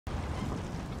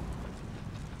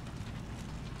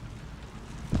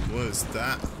What is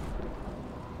that?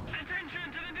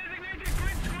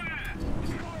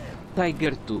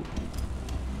 Tiger 2.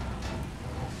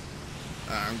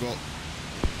 Angle.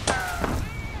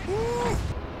 Woo.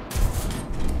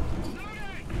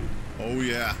 Oh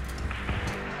yeah.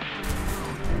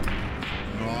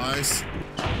 Nice.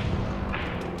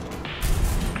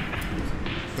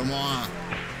 Come on.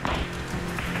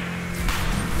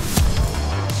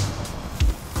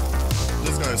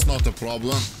 This guy is not a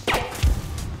problem.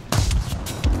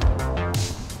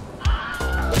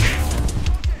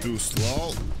 Too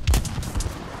slow.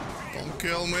 Don't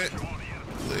kill me,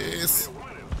 please.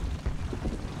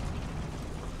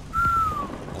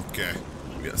 Okay,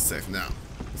 we are safe now.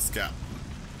 Let's go.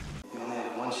 You only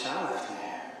have one shot left in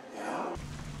here, you know?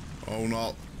 Oh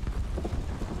no.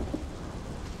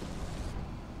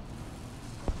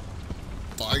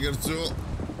 Tiger 2.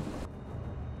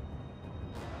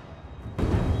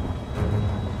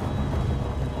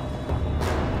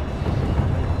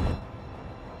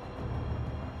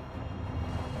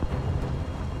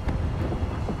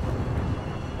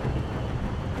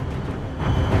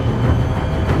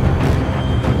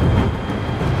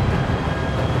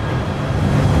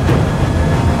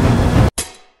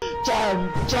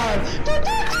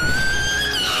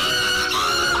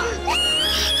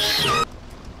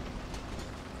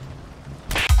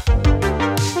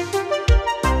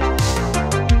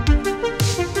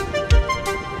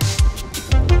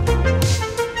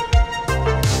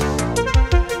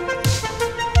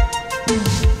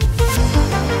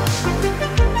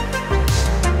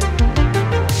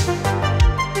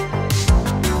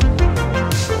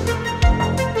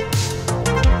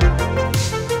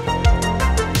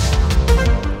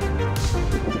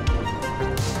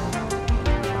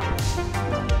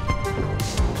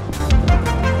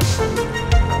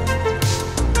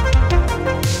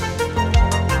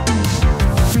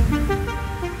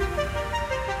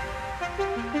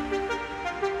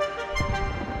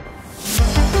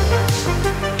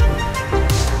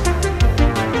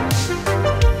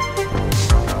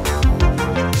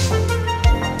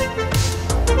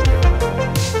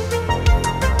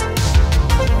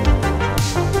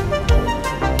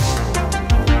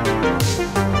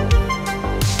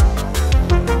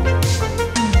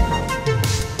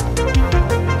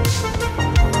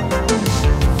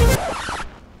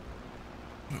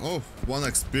 Oh, 1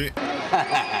 XP.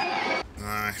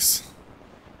 Nice.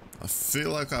 I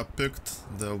feel like I picked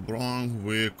the wrong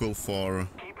vehicle for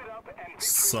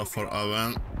S.U.F.F.E.R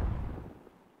event.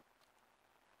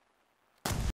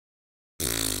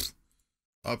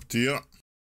 Up tier.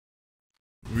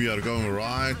 We are going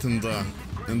right in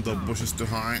the bushes to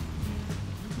hide.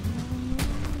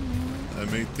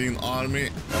 M18 army.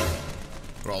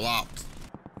 Roll out.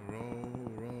 Row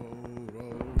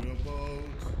your boat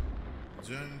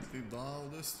gently down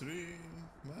the stream.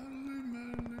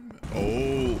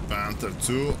 Oh, Panther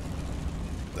 2.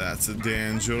 That's a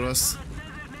dangerous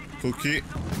cookie.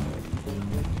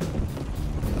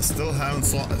 I still haven't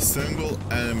saw a single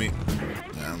enemy.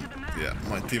 And yeah,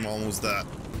 my team almost dead.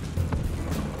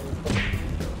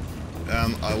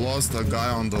 And I lost a guy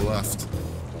on the left.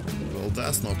 Well,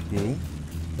 that's not cool.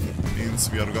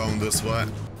 Means we are going this way.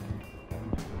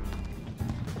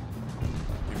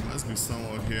 He must be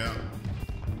somewhere here.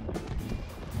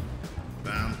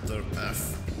 Panther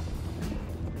F.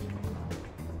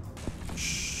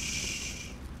 Shh.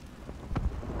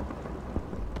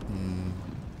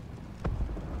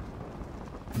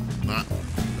 Nah,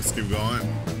 let's keep going.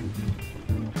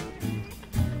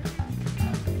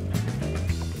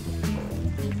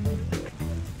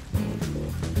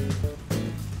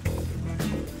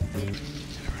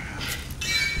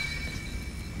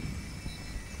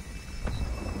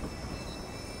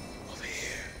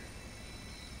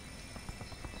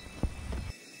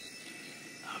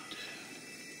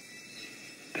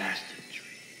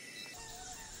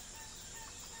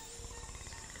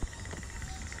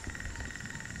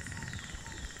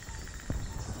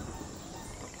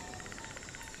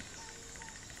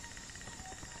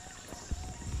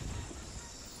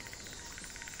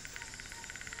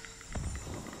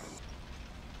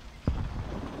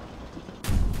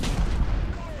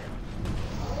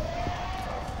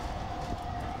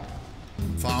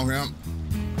 Found him.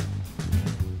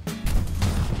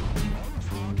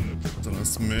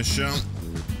 Transmission.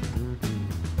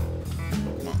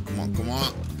 Come on, come on, come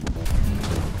on.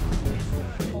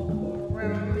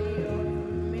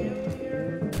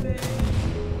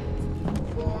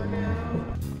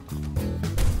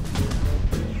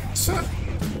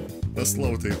 A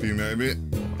slow TP maybe.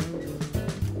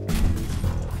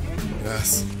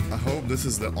 Yes, I hope this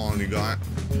is the only guy.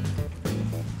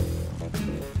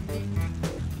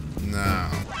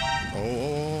 Now.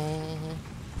 Oh,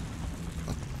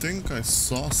 I think I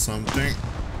saw something.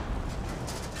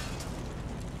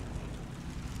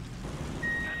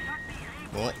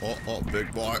 Oh,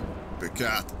 big boy, big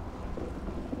cat.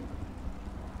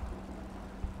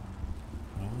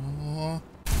 Oh.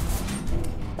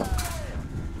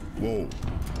 Whoa.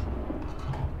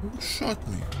 Who shot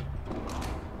me?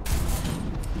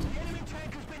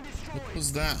 What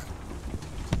was that?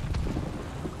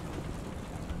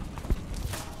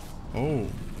 Oh.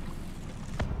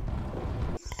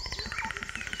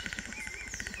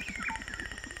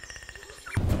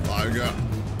 Tiger.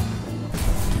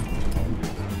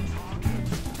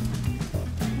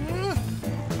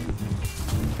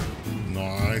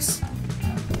 Nice.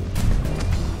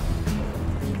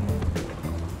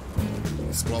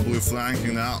 He's probably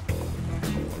flanking now.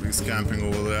 Or he's camping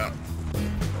over there.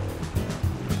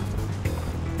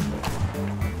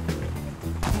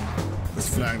 Let's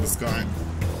flank this guy.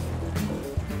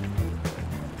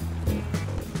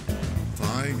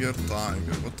 Tiger,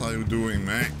 Tiger, what are you doing,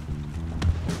 man?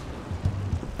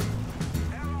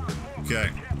 Okay,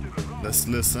 let's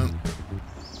listen.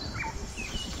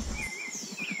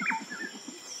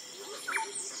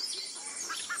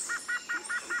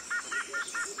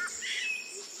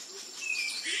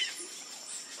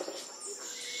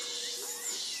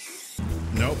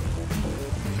 Nope,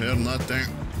 hear nothing.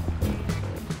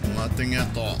 Nothing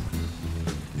at all.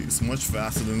 He's much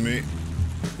faster than me.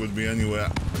 Could be anywhere.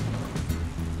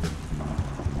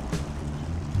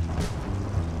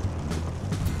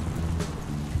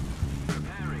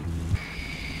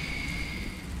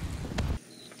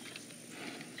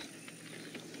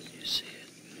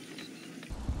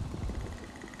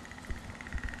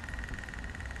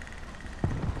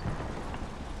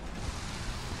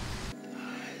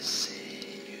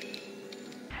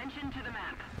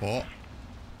 Oh,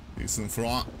 he's in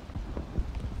front.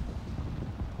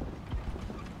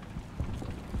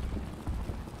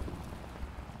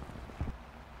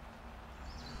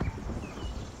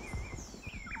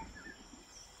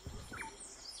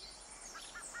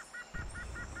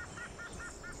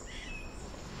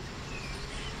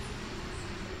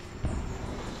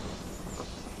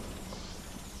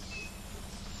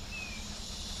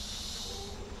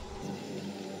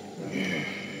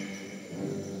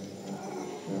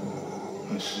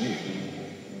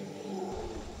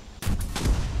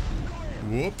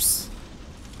 Whoops.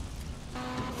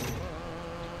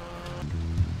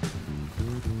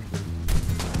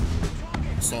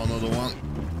 Saw another one.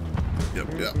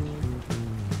 Yep.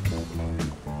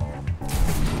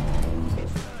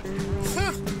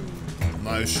 Huh.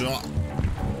 Nice shot.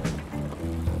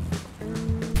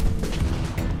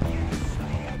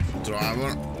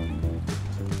 Driver.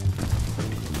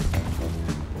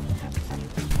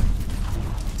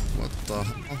 What the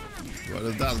hell? Where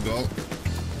did that go?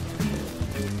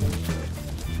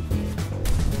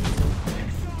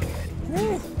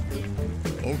 Woo.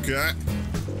 Okay.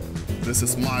 This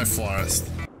is my forest.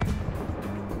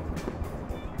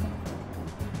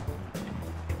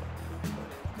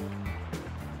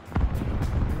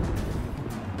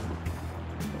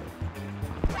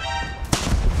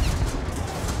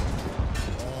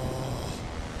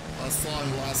 I saw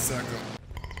him last second.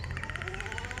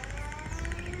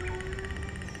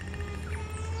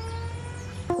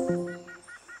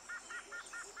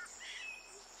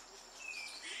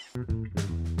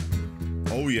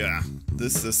 Oh yeah,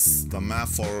 this is the map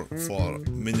for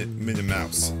Minnie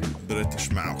Mouse, British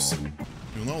Mouse.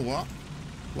 You know what?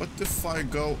 What if I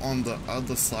go on the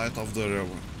other side of the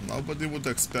river? Nobody would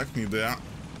expect me there.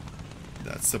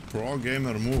 That's a pro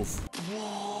gamer move.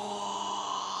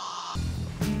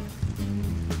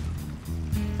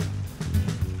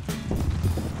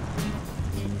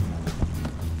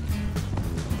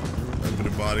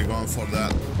 Everybody going for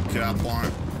that cap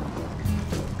point.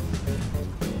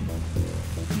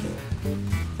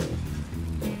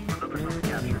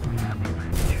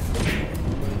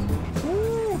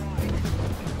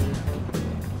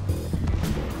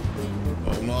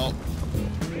 Oh no.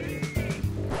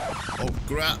 Oh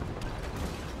crap.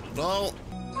 No.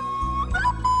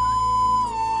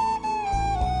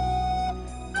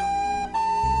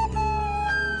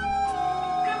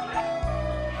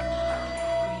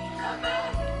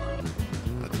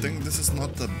 I think this is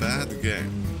not a bad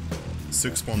game.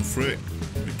 6.3.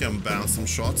 We can bounce some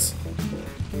shots.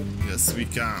 Yes, we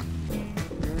can.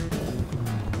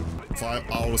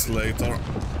 5 hours later,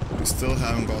 we still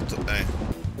haven't got to A.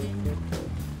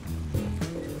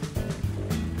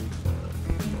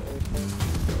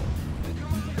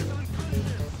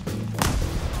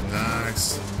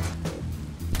 Nice.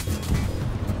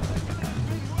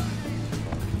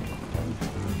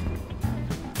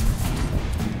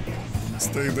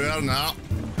 Stay there now.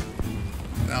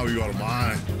 Now you are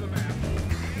mine.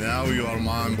 Now you are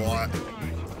mine, boy.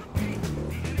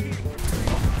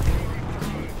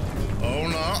 Oh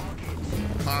no.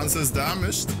 Hans is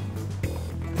damaged.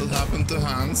 What happened to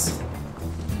Hans?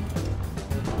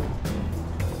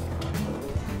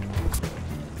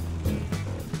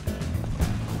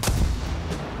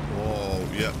 Whoa,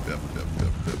 yep.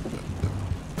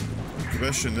 The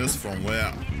question is from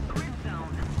where?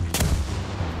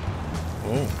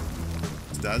 Oh,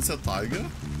 that's a tiger?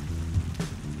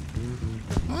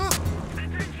 Ah.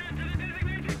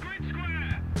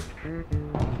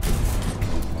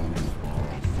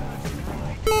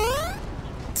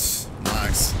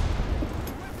 Nice.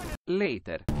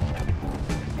 Later.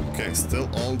 Okay, still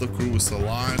all the crew is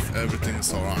alive, everything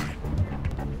is alright.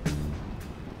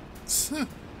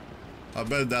 I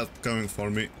bet that's coming for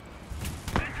me.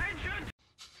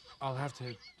 I'll have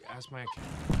to ask my account.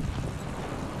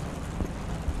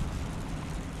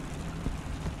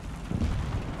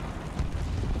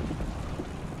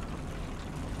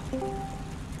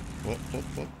 Whoop.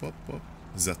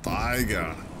 The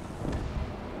tiger.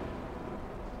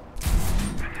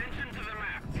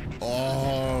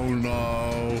 Oh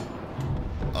no.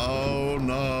 Oh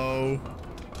no.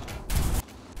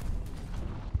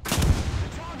 The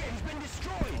target has been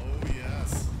destroyed. Oh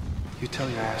yes. You tell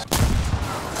your ass.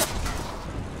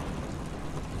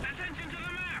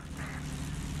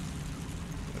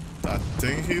 I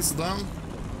think he's done.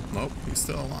 Nope, he's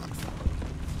still alive.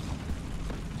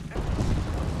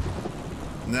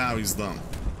 Now he's done.